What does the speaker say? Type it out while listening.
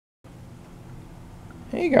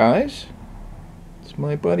Hey guys, it's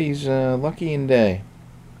my buddies Lucky and Day.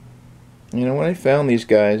 You know, when I found these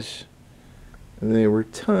guys, they were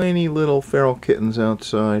tiny little feral kittens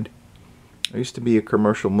outside. I used to be a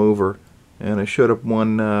commercial mover, and I showed up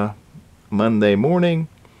one Monday morning,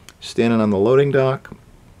 standing on the loading dock,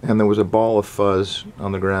 and there was a ball of fuzz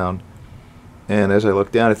on the ground. And as I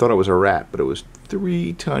looked down, I thought it was a rat, but it was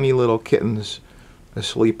three tiny little kittens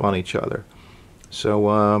asleep on each other.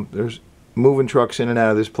 So there's moving trucks in and out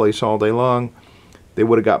of this place all day long. They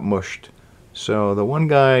would have got mushed. So the one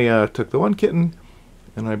guy took the one kitten,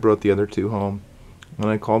 and I brought the other two home. And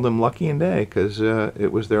I called them Lucky and Day because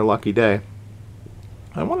it was their lucky day.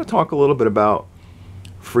 I want to talk a little bit about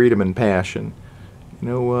freedom and passion. You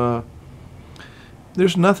know,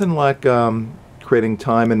 there's nothing like creating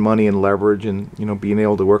time and money and leverage, and being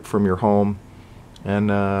able to work from your home, and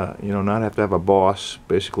not have to have a boss.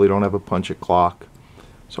 Basically, don't have a punch a clock.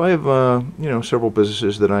 So I have several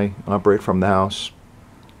businesses that I operate from the house,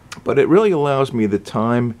 but it really allows me the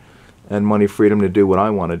time and money freedom to do what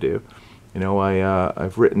I want to do.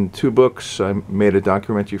 I've written 2 books. I made a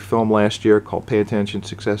documentary film last year called Pay Attention,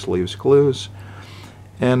 Success Leaves Clues.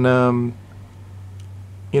 And,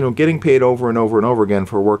 getting paid over and over and over again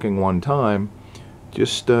for working one time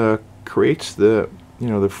just creates the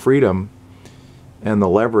freedom and the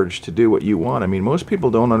leverage to do what you want. I mean, most people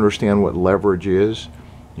don't understand what leverage is.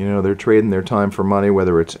 They're trading their time for money,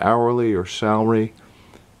 whether it's hourly or salary,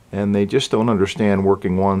 and they just don't understand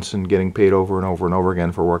working once and getting paid over and over and over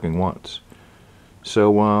again for working once. So,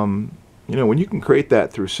 when you can create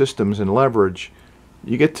that through systems and leverage,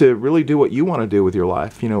 you get to really do what you want to do with your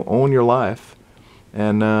life. Own your life,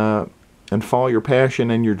 and follow your passion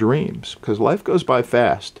and your dreams, because life goes by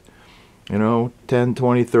fast. 10,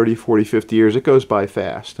 20, 30, 40, 50 years, it goes by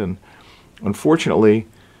fast. And unfortunately,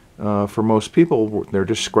 for most people, they're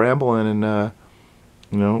just scrambling and,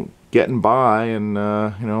 getting by, and,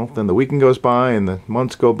 then the weekend goes by, and the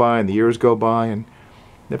months go by, and the years go by, and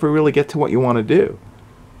never really get to what you want to do.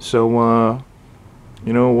 So,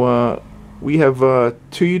 we have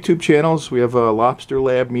 2 YouTube channels. We have Lobster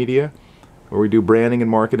Lab Media, where we do branding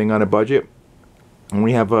and marketing on a budget. And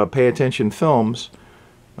we have Pay Attention Films,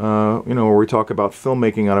 where we talk about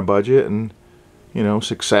filmmaking on a budget, and,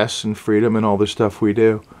 success and freedom and all the stuff we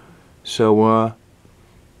do. So, I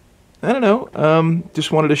don't know,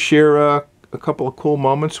 just wanted to share a couple of cool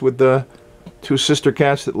moments with the 2 sister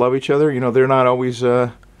cats that love each other. They're not always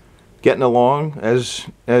getting along, as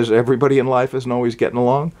everybody in life isn't always getting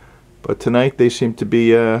along. But tonight they seem to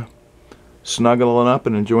be snuggling up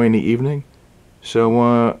and enjoying the evening.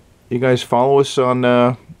 So you guys follow us on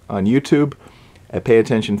YouTube at Pay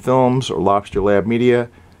Attention Films or Lobster Lab Media.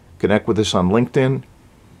 Connect with us on LinkedIn,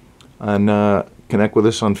 and connect with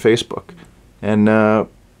us on Facebook. And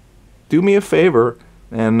do me a favor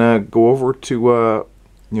and go over to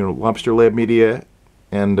Lobster Lab Media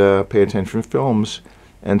and Pay Attention Films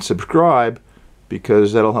and subscribe,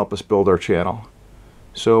 because that'll help us build our channel.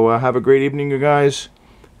 So have a great evening, you guys.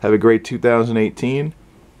 Have a great 2018,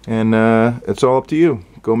 and it's all up to you.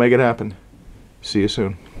 Go make it happen. See you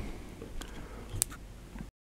soon.